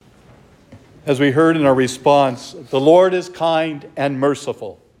As we heard in our response, the Lord is kind and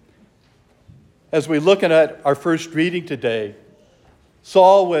merciful. As we look at our first reading today,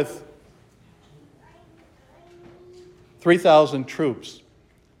 Saul with 3,000 troops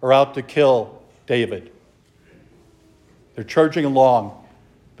are out to kill David. They're charging along,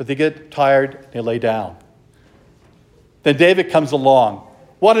 but they get tired and they lay down. Then David comes along.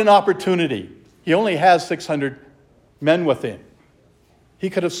 What an opportunity. He only has 600 men with him. He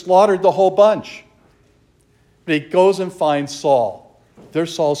could have slaughtered the whole bunch. But he goes and finds Saul.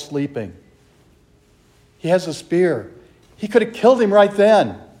 There's Saul sleeping. He has a spear. He could have killed him right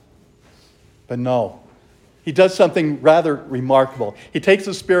then. But no. He does something rather remarkable. He takes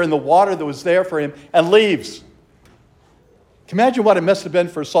the spear in the water that was there for him and leaves. Can you imagine what it must have been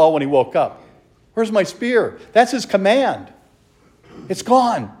for Saul when he woke up? Where's my spear? That's his command. It's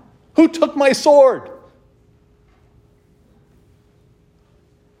gone. Who took my sword?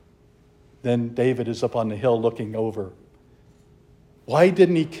 Then David is up on the hill looking over. Why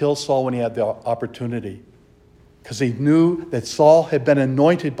didn't he kill Saul when he had the opportunity? Because he knew that Saul had been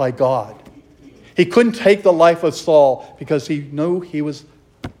anointed by God. He couldn't take the life of Saul because he knew he was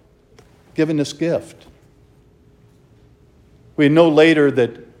given this gift. We know later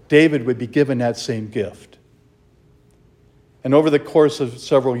that David would be given that same gift. And over the course of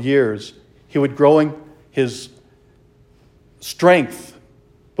several years, he would grow in his strength,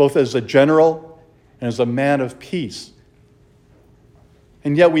 both as a general and as a man of peace.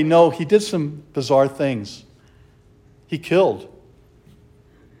 And yet we know he did some bizarre things. He killed.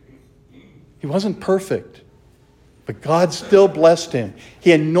 He wasn't perfect, but God still blessed him.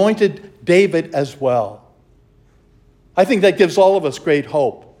 He anointed David as well. I think that gives all of us great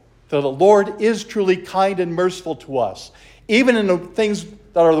hope that the Lord is truly kind and merciful to us. Even in the things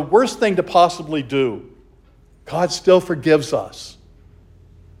that are the worst thing to possibly do, God still forgives us.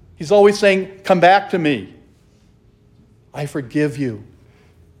 He's always saying, come back to me. I forgive you.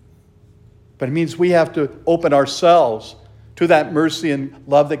 But it means we have to open ourselves to that mercy and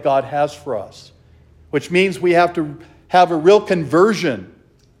love that God has for us, which means we have to have a real conversion.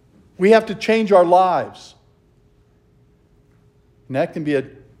 We have to change our lives. And that can be a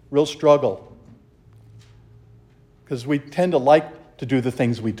real struggle because we tend to like to do the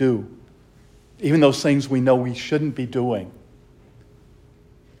things we do, even those things we know we shouldn't be doing.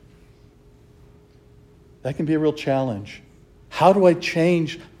 That can be a real challenge. How do I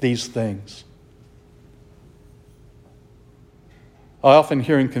change these things? I often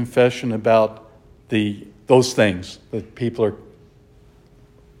hear in confession about those things that people are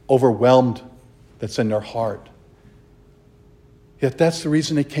overwhelmed that's in their heart. Yet that's the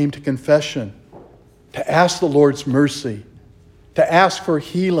reason they came to confession, to ask the Lord's mercy, to ask for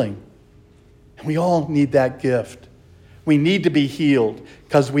healing. And we all need that gift. We need to be healed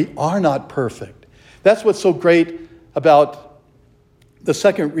because we are not perfect. That's what's so great about the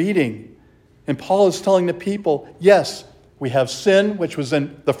second reading. And Paul is telling the people, yes, we have sin, which was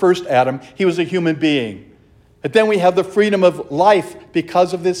in the first Adam. He was a human being. But then we have the freedom of life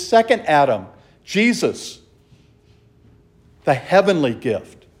because of this second Adam, Jesus, the heavenly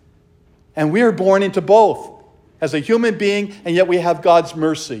gift. And we are born into both as a human being, and yet we have God's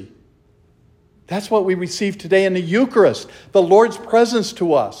mercy. That's what we receive today in the Eucharist, the Lord's presence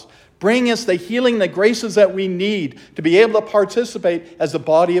to us, bringing us the healing, the graces that we need to be able to participate as the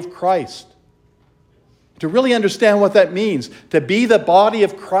body of Christ. To really understand what that means, to be the body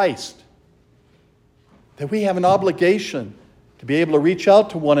of Christ, that we have an obligation to be able to reach out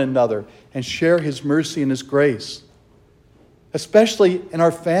to one another and share His mercy and His grace. Especially in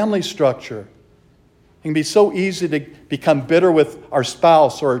our family structure. It can be so easy to become bitter with our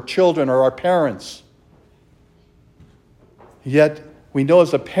spouse or our children or our parents. Yet, we know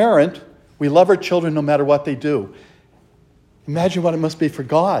as a parent, we love our children no matter what they do. Imagine what it must be for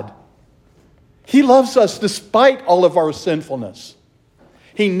God. He loves us despite all of our sinfulness.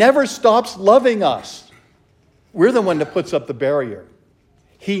 He never stops loving us. We're the one that puts up the barrier.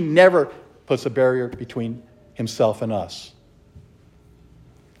 He never puts a barrier between Himself and us.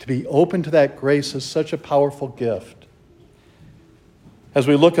 To be open to that grace is such a powerful gift. As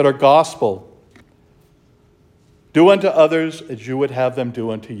we look at our gospel, do unto others as you would have them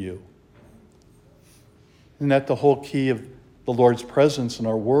do unto you. Isn't that the whole key of the Lord's presence in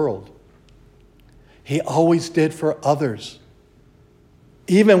our world? He always did for others,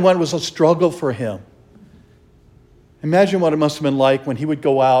 even when it was a struggle for Him. Imagine what it must have been like when He would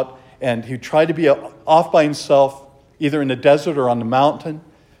go out and He'd try to be off by Himself, either in the desert or on the mountain,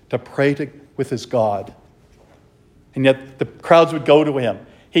 to pray with His God. And yet the crowds would go to Him.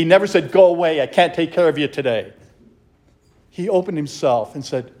 He never said, go away, I can't take care of you today. He opened Himself and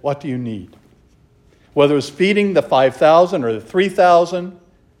said, what do you need? Whether it was feeding the 5,000 or the 3,000,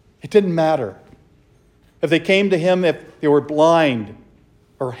 it didn't matter. If they came to him, if they were blind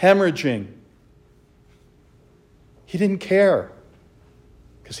or hemorrhaging, he didn't care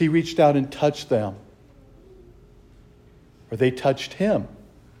because he reached out and touched them. Or they touched him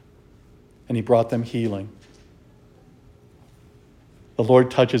and he brought them healing. The Lord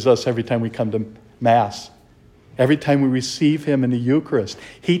touches us every time we come to Mass. Every time we receive him in the Eucharist,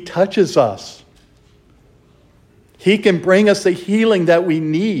 he touches us. He can bring us the healing that we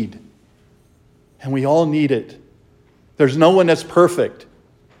need. And we all need it. There's no one that's perfect.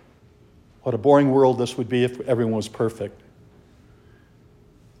 What a boring world this would be if everyone was perfect.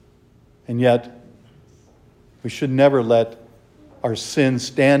 And yet, we should never let our sins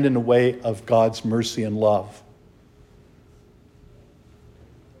stand in the way of God's mercy and love.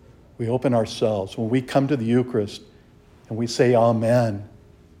 We open ourselves. When we come to the Eucharist and we say, Amen,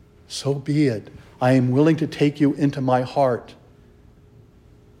 so be it. I am willing to take you into my heart.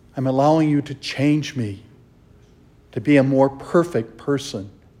 I'm allowing you to change me to be a more perfect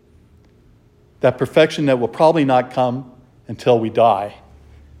person. That perfection that will probably not come until we die.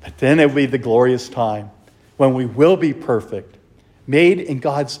 But then it will be the glorious time when we will be perfect, made in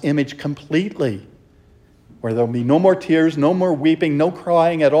God's image completely, where there will be no more tears, no more weeping, no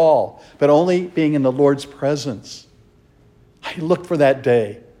crying at all, but only being in the Lord's presence. I look for that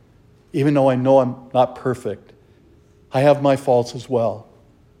day, even though I know I'm not perfect. I have my faults as well.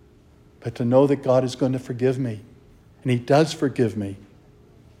 But to know that God is going to forgive me, and he does forgive me.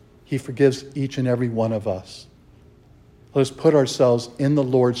 He forgives each and every one of us. Let us put ourselves in the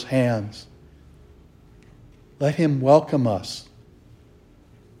Lord's hands. Let him welcome us.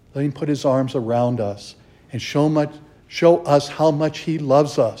 Let him put his arms around us and show us how much he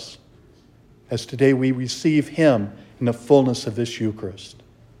loves us as today we receive him in the fullness of this Eucharist.